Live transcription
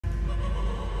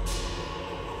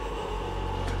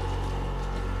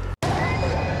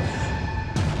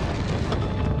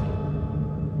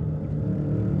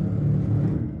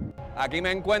Aquí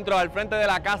me encuentro al frente de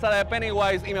la casa de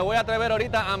Pennywise y me voy a atrever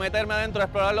ahorita a meterme adentro a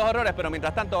explorar los horrores, pero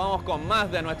mientras tanto vamos con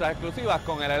más de nuestras exclusivas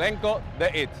con el elenco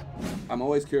de It. I'm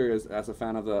always curious, as a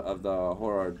fan of the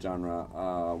horror genre,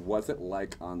 what's it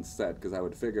like on set? Because I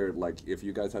would figure, like, if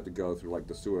you guys had to go through like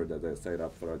the sewer that they set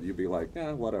up for, you'd be like,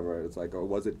 eh, whatever. It's like, or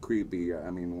was it creepy?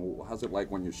 I mean, how's it like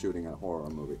when you're shooting a horror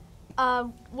movie?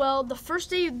 Well, the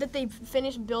first day that they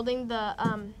finished building the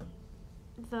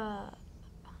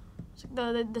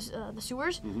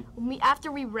sewers,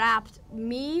 after we wrapped,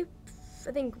 I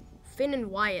think Finn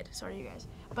and Wyatt, sorry you guys,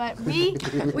 but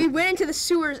we went into the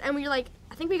sewers and we were like,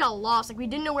 I think we got lost, like we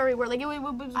didn't know where we were, like it was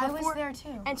before, I was there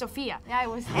too. And Sophia. Yeah, I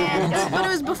was there. And but it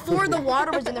was before the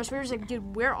water was in there, so we were just like,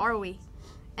 dude, where are we?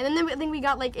 And then I think we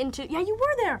got like into, yeah, you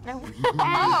were there.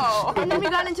 And then we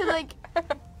got into like,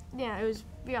 yeah,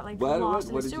 we got like lost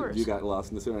in the sewers. You got lost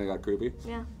in the sewer and it got creepy?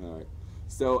 Yeah. All right.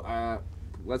 So,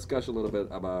 let's gush a little bit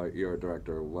about your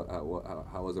director.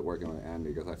 How was it working with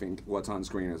Andy? Because I think what's on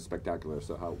screen is spectacular.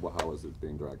 So how was it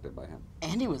being directed by him?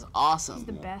 Andy was awesome. He's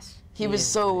the best. He was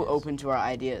so open to our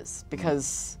ideas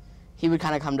because he would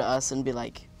kind of come to us and be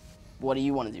like, "What do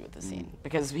you want to do with this scene?"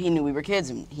 Because he knew we were kids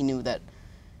and he knew that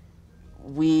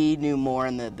we knew more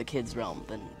in the kids' realm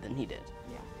than he did.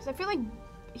 Yeah. Because I feel like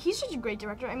he's such a great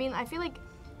director. I mean, I feel like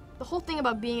the whole thing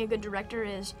about being a good director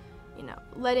is, you know,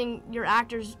 letting your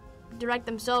actors direct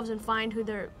themselves and find who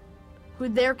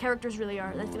their characters really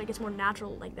are. I feel like it's more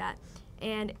natural like that.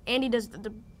 And Andy does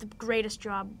the greatest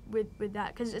job with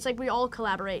that, because it's like we all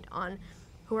collaborate on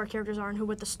who our characters are and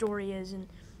what the story is and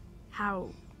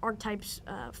how archetypes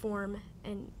form,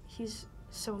 and he's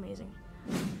so amazing.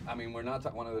 I mean, we're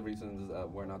not one of the reasons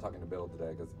we're not talking to Bill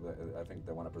today, because I think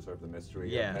they want to preserve the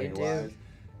mystery. Yeah, they do.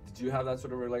 Did you have that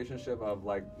sort of relationship of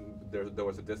like there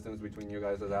was a distance between you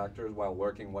guys as actors while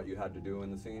working what you had to do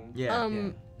in the scene?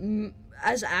 Yeah.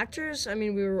 As actors, I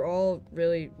mean, we were all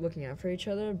really looking out for each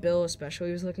other. Bill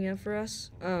especially was looking out for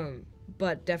us.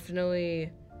 But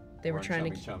definitely, they were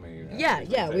trying chummy,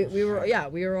 we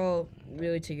were all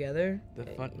really together.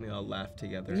 We all laughed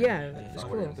together. Yeah, it was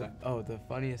cool. The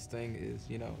funniest thing is,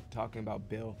 you know, talking about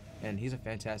Bill, and he's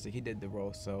he did the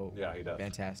role so he does.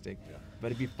 fantastic. Yeah. But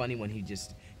it'd be funny when he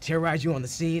just terrorized you on the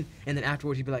scene, and then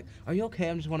afterwards he'd be like, "Are you okay?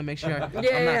 I just want to make sure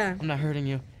I'm not hurting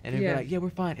you." And he'd be like, "Yeah,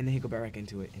 we're fine." And then he'd go back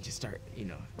into it and just start, you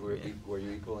know. Were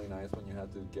you equally nice when you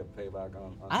had to give payback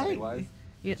on Pennywise?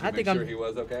 Yeah, I think he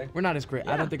was okay. We're not as great.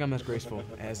 I don't think I'm as graceful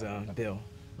as Bill.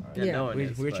 Yeah, no one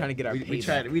is, we were trying to get our we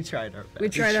tried our best. We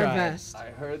tried our best. I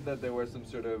heard that there was some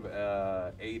sort of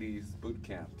 80s boot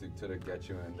camp to get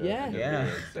you in. Yeah.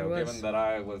 So given that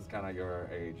I was kind of your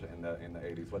age in the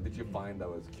 80s, what did you find that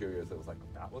was curious? That was like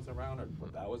that was around, or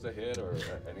that was a hit, or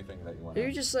anything that you want?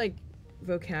 Maybe just like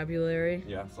vocabulary.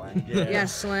 Yeah, slang. Yeah,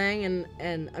 slang,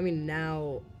 and I mean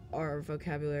now our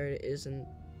vocabulary isn't.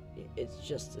 It's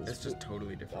just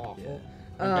totally different. Awful.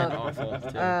 And awful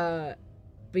too.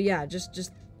 But yeah,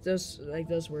 just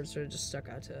those words sort of just stuck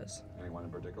out to us. Anyone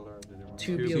in particular?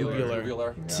 Tubular.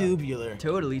 Yeah. Tubular.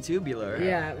 Totally tubular.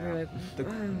 Yeah, we're like,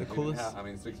 the coolest. I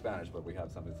mean, speak Spanish, but we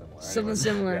have something similar. Something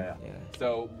similar. Yeah.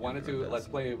 So let's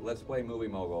play movie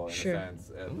mogul in a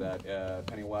sense that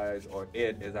Pennywise or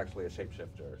It is actually a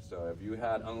shapeshifter. So if you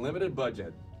had unlimited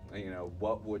budget, you know,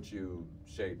 what would you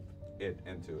shape It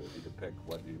into if you could pick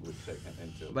what you would shape him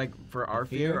into? Like for our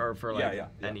fear or for like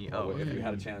any? Oh, if you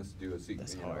had a chance to do a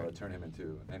sequel, turn him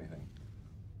into anything.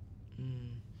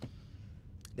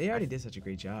 They already did such a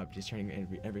great job just turning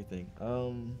everything.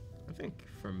 I think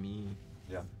for me,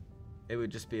 it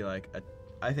would just be like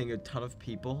I think a ton of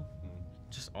people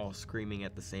just all screaming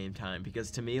at the same time, because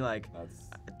to me like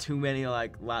too many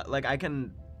like I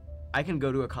can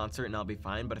go to a concert and I'll be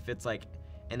fine, but if it's like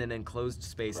in an enclosed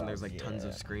space and there's like tons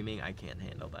of screaming, I can't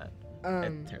handle that.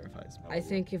 It terrifies me. I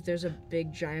think if there's a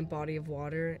big giant body of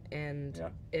water and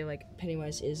it, like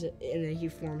Pennywise is it, and then he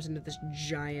forms into this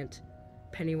giant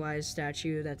Pennywise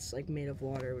statue that's like made of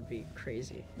water, would be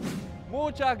crazy.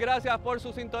 Muchas gracias por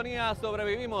su sintonía.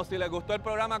 Sobrevivimos. Si les gustó el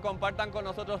programa, compartan con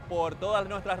nosotros por todas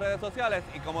nuestras redes sociales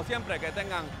y como siempre, que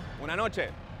tengan una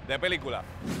noche de película.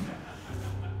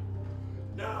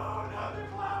 No, not the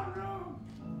clown room.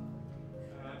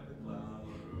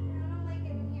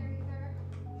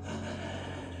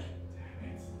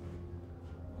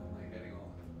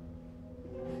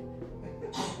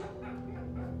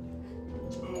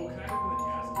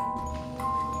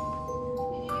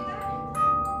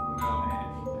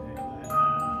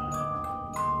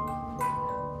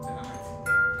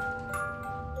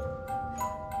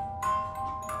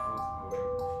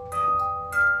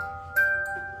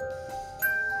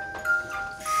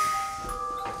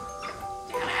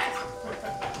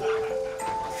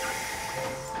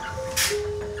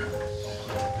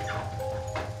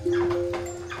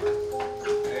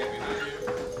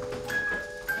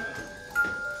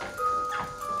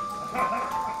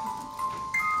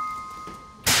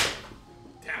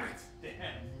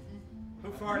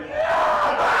 farted.